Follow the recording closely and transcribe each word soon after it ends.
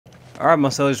Alright, my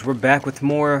soldiers, we're back with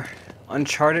more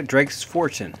Uncharted Drake's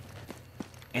Fortune.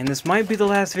 And this might be the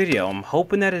last video. I'm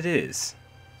hoping that it is.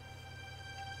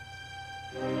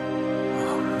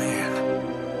 Oh, man.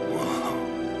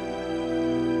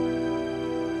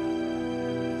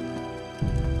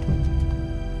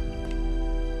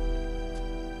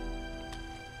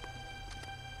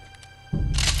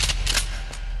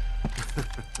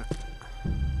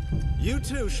 You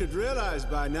two should realize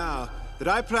by now that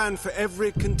I plan for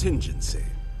every contingency.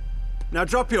 Now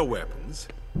drop your weapons.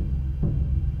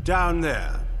 Down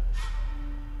there.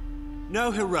 No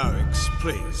heroics,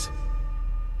 please.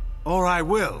 Or I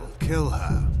will kill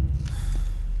her.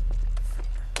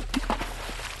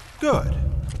 Good.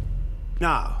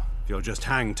 Now, if you'll just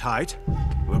hang tight,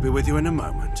 we'll be with you in a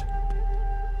moment.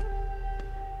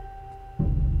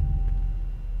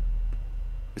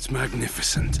 It's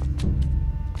magnificent.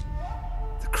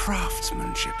 The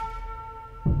craftsmanship.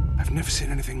 I've never seen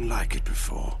anything like it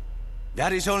before.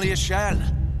 That is only a shell.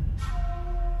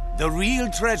 The real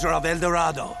treasure of El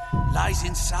Dorado lies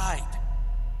inside.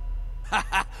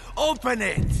 Open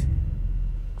it!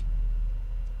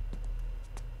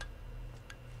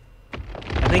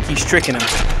 I think he's tricking him.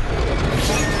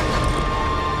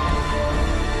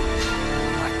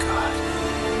 My God.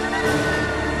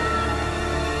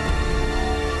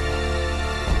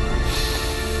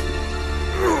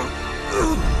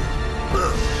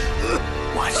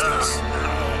 Watch this.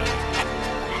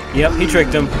 Yep, he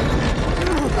tricked him.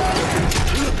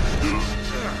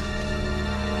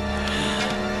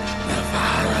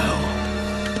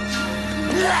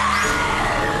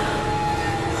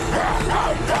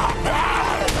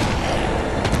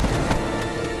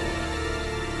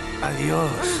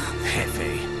 Adios,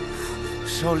 Jefe.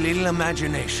 So little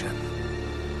imagination.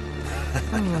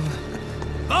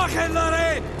 Bajen la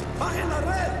red! Bajen la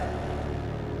red!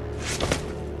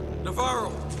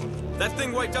 Navarro, that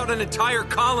thing wiped out an entire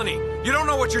colony. You don't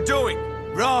know what you're doing.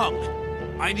 Wrong.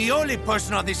 I'm the only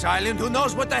person on this island who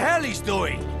knows what the hell he's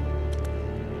doing.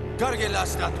 Cargue la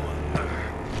estatua.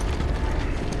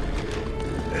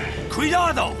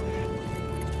 Cuidado!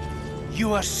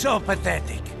 You are so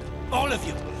pathetic. All of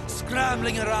you,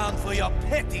 scrambling around for your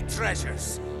petty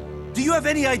treasures. Do you have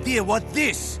any idea what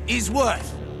this is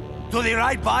worth? To the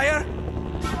right buyer?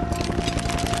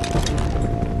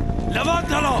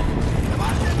 Levántalo!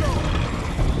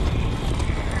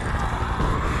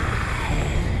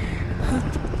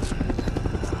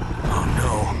 Oh,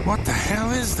 no. What the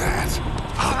hell is that?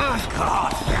 Oh,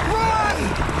 God!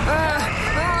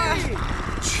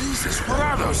 Jesus, what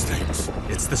are those things?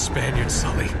 It's the Spaniards,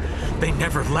 Sully. They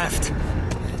never left.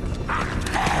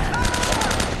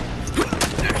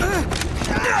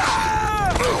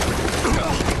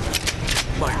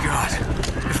 My God.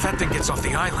 If that thing gets off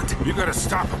the island... You gotta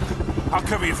stop him. I'll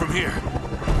cover you from here.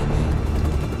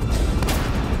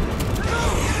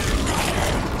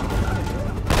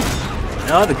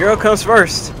 No, the girl comes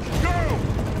first.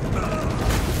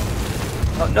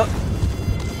 Oh, no.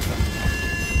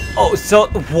 Oh, so...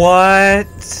 What?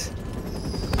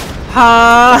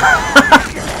 Huh?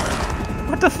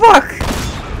 What the fuck?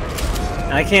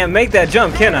 I can't make that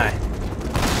jump, can I?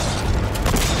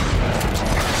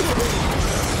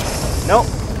 Nope.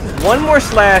 One more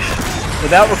slash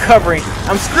without recovering.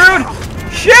 I'm screwed!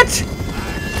 Shit!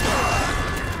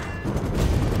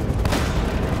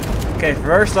 Okay,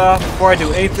 first off, before I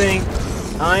do anything,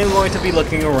 I'm going to be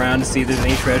looking around to see if there's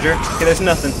any treasure. Okay, there's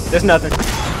nothing. There's nothing.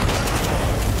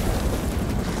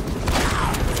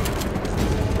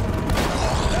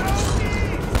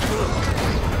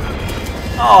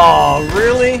 Oh,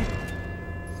 really?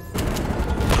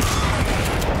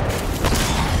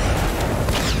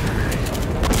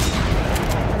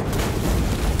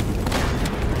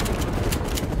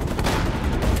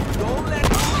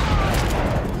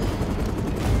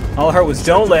 All I heard was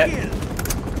don't let.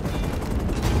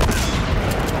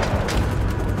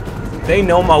 They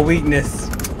know my weakness,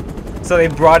 so they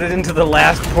brought it into the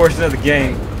last portion of the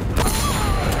game.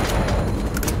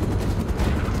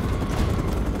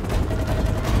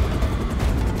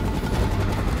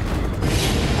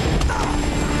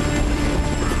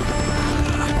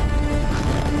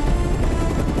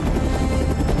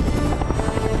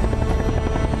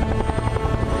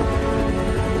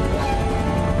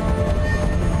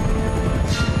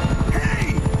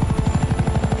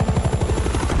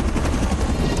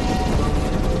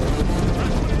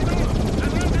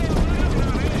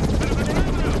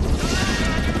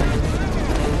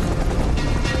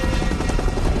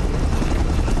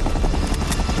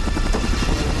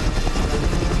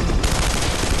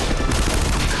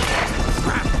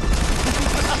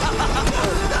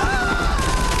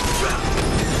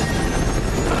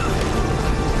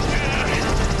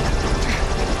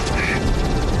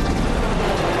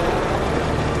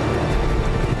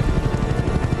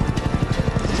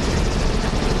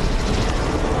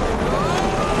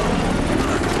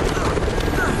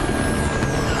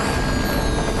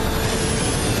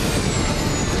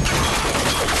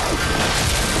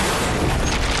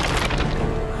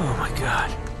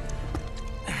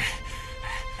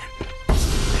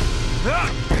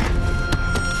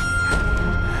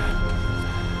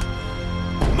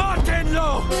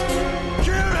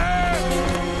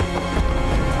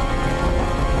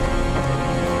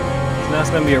 So now it's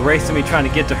gonna be a race to me trying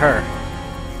to get to her.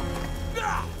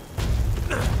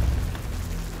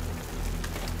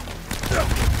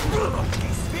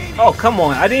 Oh, come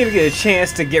on. I didn't even get a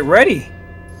chance to get ready.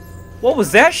 What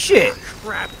was that shit?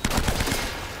 Crap.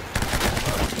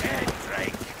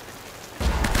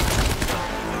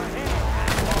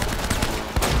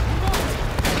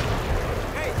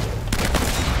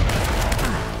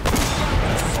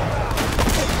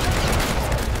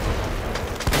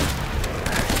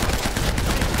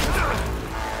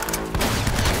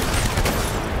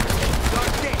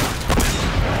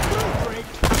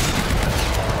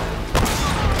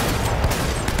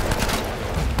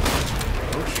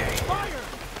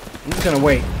 I'm just gonna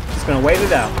wait. Just gonna wait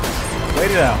it out.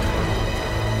 Wait it out.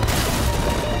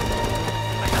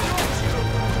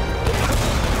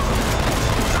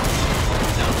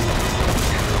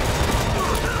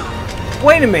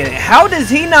 Wait a minute. How does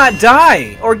he not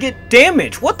die or get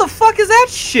damaged? What the fuck is that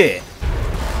shit?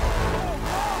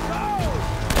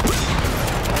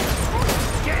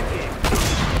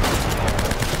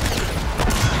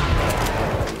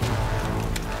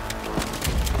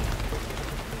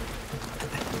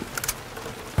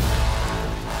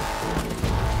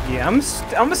 Yeah, I'm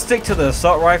gonna stick to the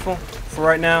assault rifle for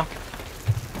right now,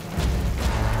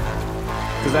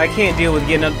 because I can't deal with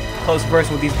getting up close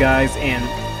person with these guys, and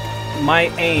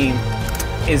my aim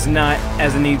is not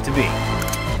as it needs to be.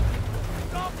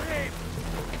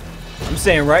 I'm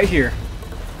staying right here.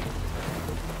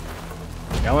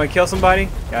 Y'all want to kill somebody?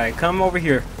 Gotta come over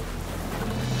here.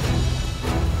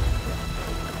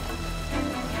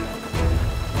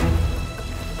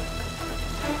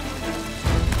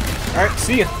 All right,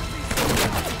 see ya.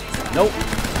 Nope.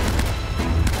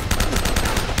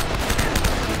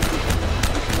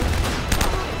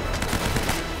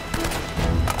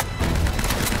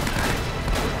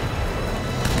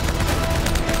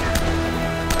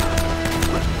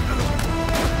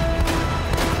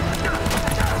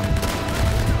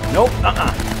 Nope,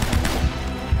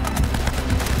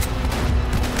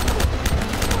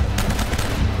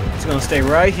 It's gonna stay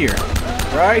right here.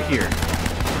 Right here.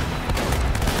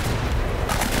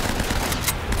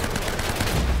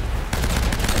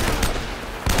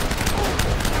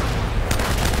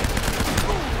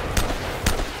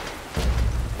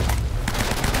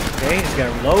 Okay, just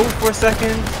gotta reload for a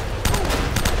second.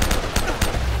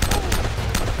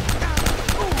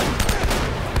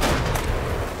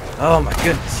 Oh my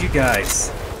goodness, you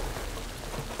guys.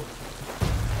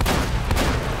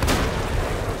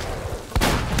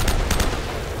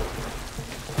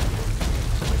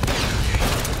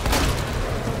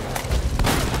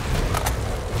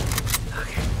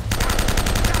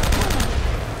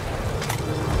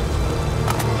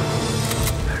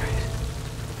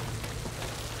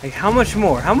 Like, how much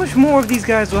more? How much more of these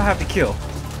guys do I have to kill?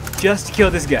 Just to kill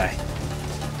this guy.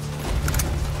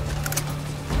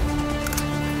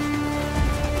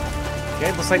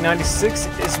 Okay, looks like 96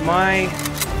 is my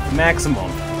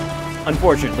maximum,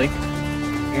 unfortunately.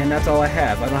 And that's all I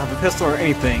have. I don't have a pistol or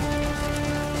anything.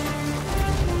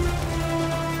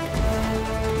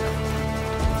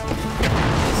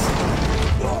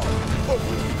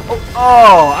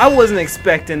 Oh, I wasn't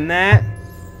expecting that.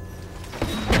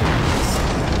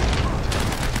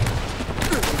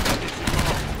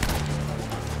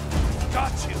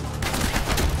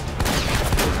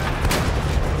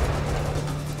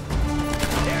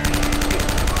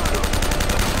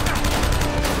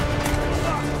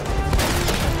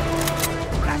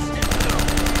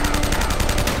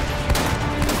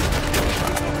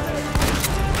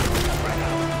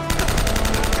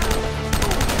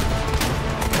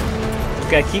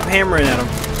 Gotta keep hammering at him.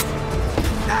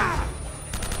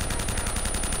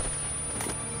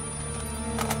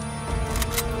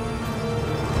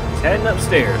 He's heading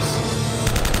upstairs.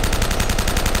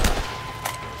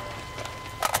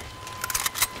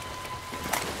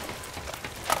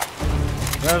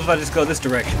 What if I just go this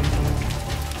direction?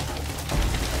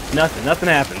 Nothing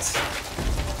happens.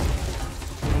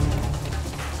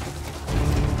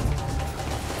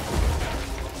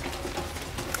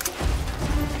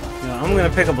 I'm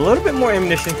gonna pick up a little bit more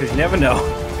ammunition because you never know.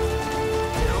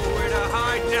 Nowhere to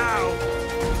hide now.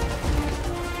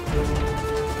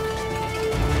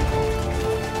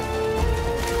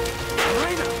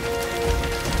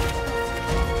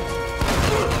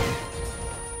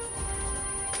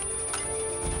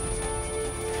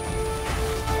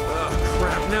 Oh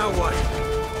crap! Now what?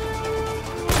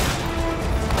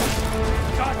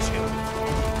 Got you.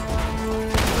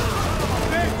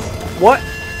 What?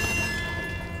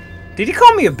 Did he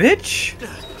call me a bitch?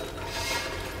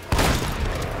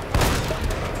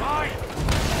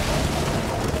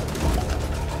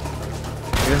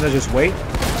 guess I just wait.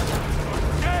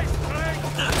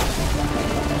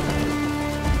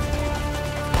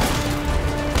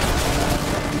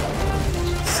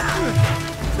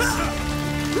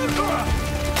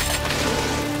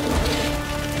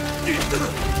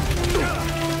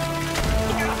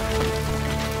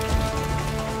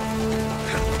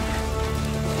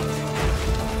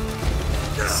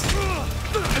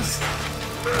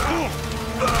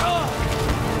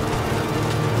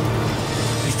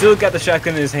 He still got the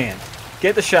shotgun in his hand.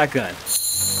 Get the shotgun.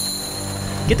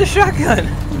 Get the shotgun!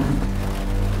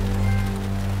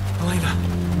 Elena!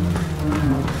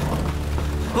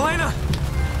 Elena!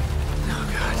 Oh,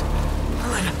 God.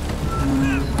 Elena!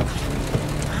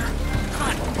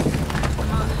 Come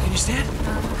on. Can you stand?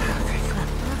 Okay, come on.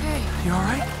 Okay. You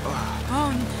alright?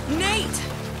 Oh, Nate!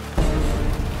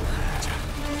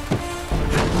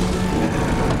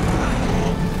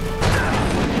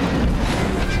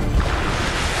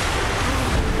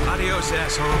 Adios,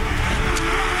 asshole.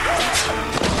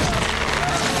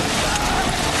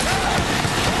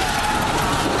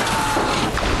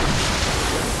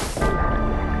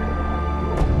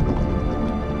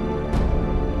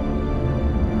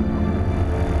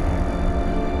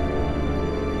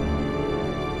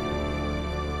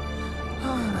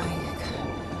 Oh my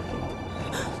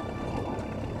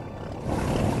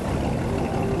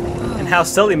God. And how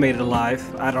Sully made it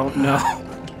alive, I don't know.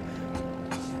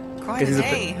 Quite a He's a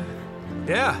day.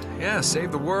 Yeah,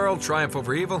 save the world, triumph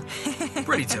over evil.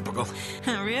 Pretty typical.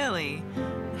 Really?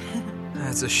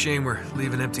 It's a shame we're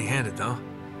leaving empty-handed, though.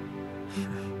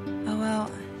 Oh,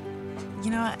 well,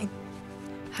 you know,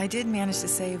 I did manage to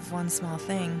save one small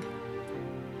thing.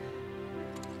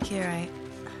 Here,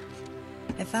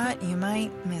 I thought you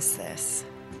might miss this.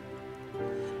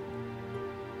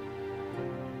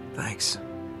 Thanks.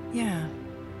 Yeah.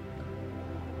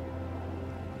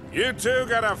 You two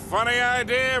got a funny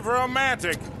idea of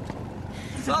romantic.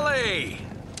 Sully!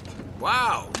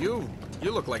 Wow, you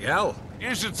look like hell.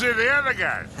 You should see the other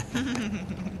guys.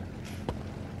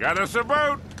 Got us a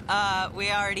boat. We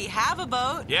already have a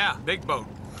boat. Yeah, big boat.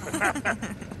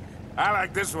 I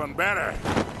like this one better.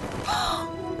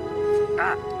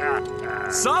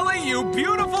 Sully, you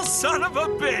beautiful son of a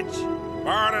bitch!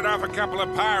 Borrowed it off a couple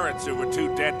of pirates who were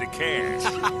too dead to care.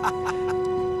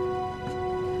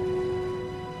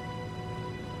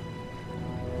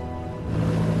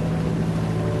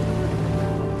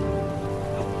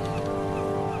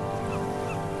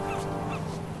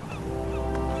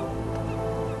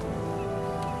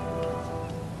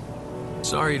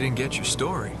 Sorry you didn't get your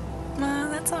story.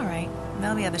 That's all right.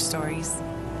 There'll be other stories.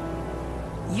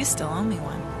 You still owe me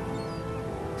one.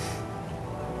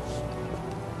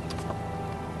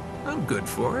 I'm good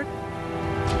for it.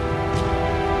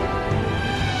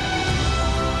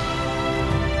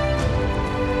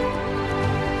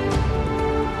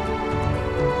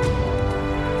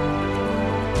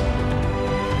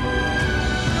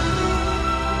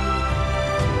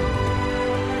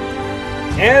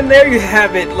 And there you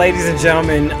have it, ladies and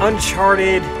gentlemen.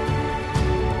 Uncharted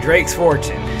Drake's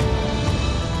Fortune.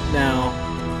 Now,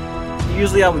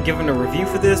 usually I would give it a review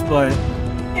for this, but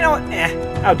you know what?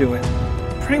 I'll do it.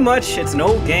 Pretty much, it's an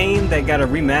old game that got a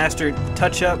remastered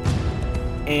touch-up,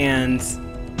 and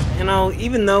you know,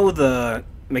 even though the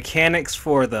mechanics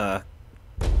for the,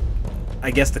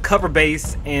 I guess, the cover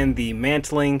base and the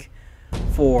mantling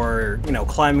for, you know,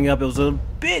 climbing up, it was a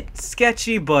bit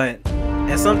sketchy, but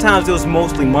and sometimes it was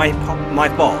mostly my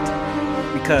fault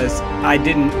because I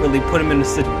didn't really put him in a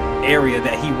area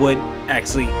that he would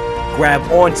actually grab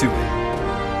onto it.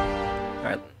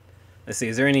 Alright, let's see,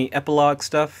 is there any epilogue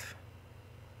stuff?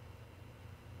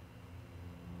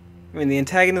 I mean, the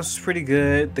antagonist was pretty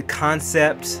good. The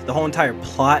concept, the whole entire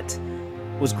plot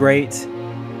was great.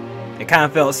 I kind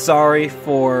of felt sorry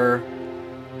for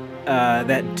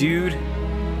that dude.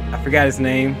 I forgot his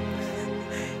name.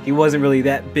 He wasn't really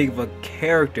that big of a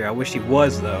character. I wish he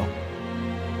was, though.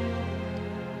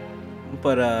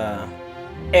 But,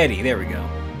 Eddie, there we go.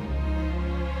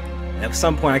 At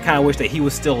some point, I kind of wish that he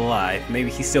was still alive. Maybe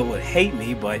he still would hate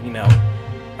me, but, you know...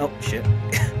 Oh, shit.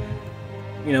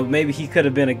 You know, maybe he could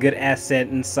have been a good asset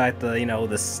inside the, you know,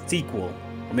 the sequel.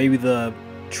 Or maybe the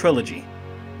trilogy.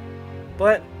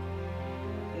 But,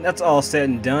 that's all said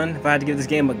and done. If I had to give this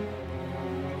game a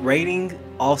rating,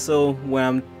 also, when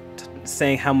I'm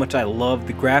saying how much I love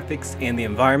the graphics and the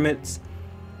environments,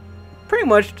 pretty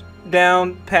much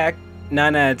down packed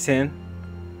 9 out of 10.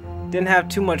 Didn't have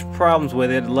too much problems with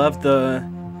it. Loved the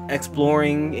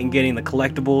exploring and getting the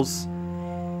collectibles,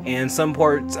 and some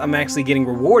parts I'm actually getting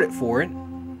rewarded for it.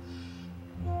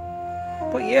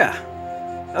 But yeah,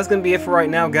 that's gonna be it for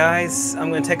right now, guys. I'm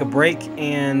gonna take a break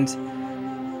and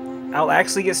I'll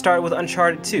actually get started with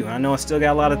Uncharted 2. I know I still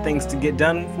got a lot of things to get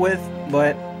done with,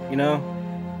 but, you know,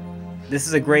 this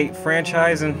is a great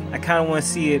franchise, and I kind of want to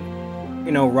see it,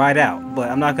 you know, ride out. But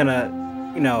I'm not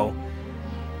gonna, you know,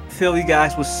 fill you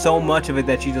guys with so much of it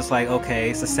that you just like, okay,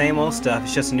 it's the same old stuff.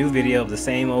 It's just a new video of the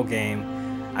same old game.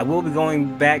 I will be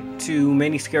going back to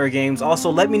many scary games. Also,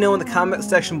 let me know in the comment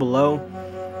section below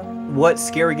what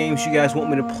scary games you guys want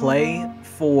me to play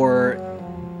for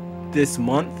this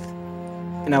month,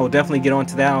 and I will definitely get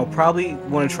onto that. I'll probably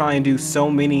want to try and do so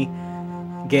many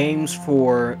games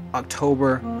for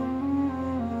October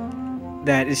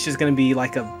that it's just going to be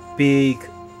like a big,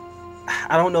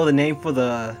 I don't know the name for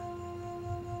the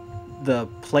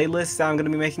playlist that I'm going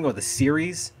to be making, or the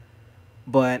series,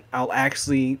 but I'll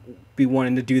actually be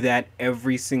wanting to do that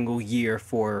every single year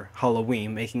for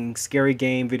Halloween, making scary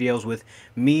game videos with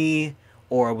me,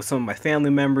 or with some of my family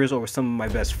members, or with some of my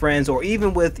best friends, or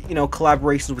even with, you know,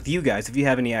 collaborations with you guys if you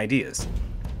have any ideas.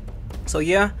 So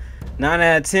yeah, 9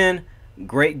 out of 10,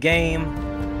 great game,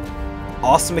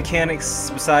 awesome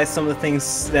mechanics besides some of the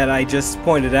things that I just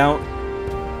pointed out,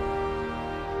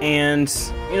 and,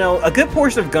 you know, a good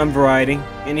portion of gun variety,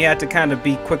 and you have to kind of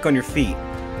be quick on your feet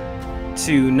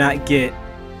to not get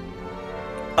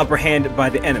upper handed by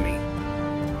the enemy.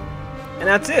 And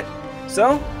that's it.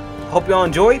 So, hope y'all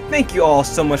enjoyed. Thank you all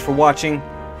so much for watching,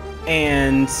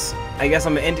 and I guess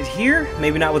I'm gonna end it here.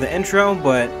 Maybe not with an intro,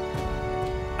 but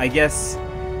I guess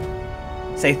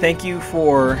say thank you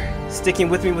for sticking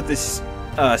with me with this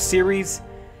series,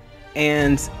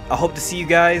 and I hope to see you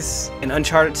guys in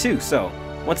Uncharted 2. So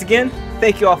once again,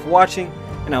 thank you all for watching,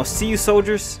 and I'll see you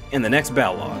soldiers in the next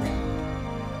battle log.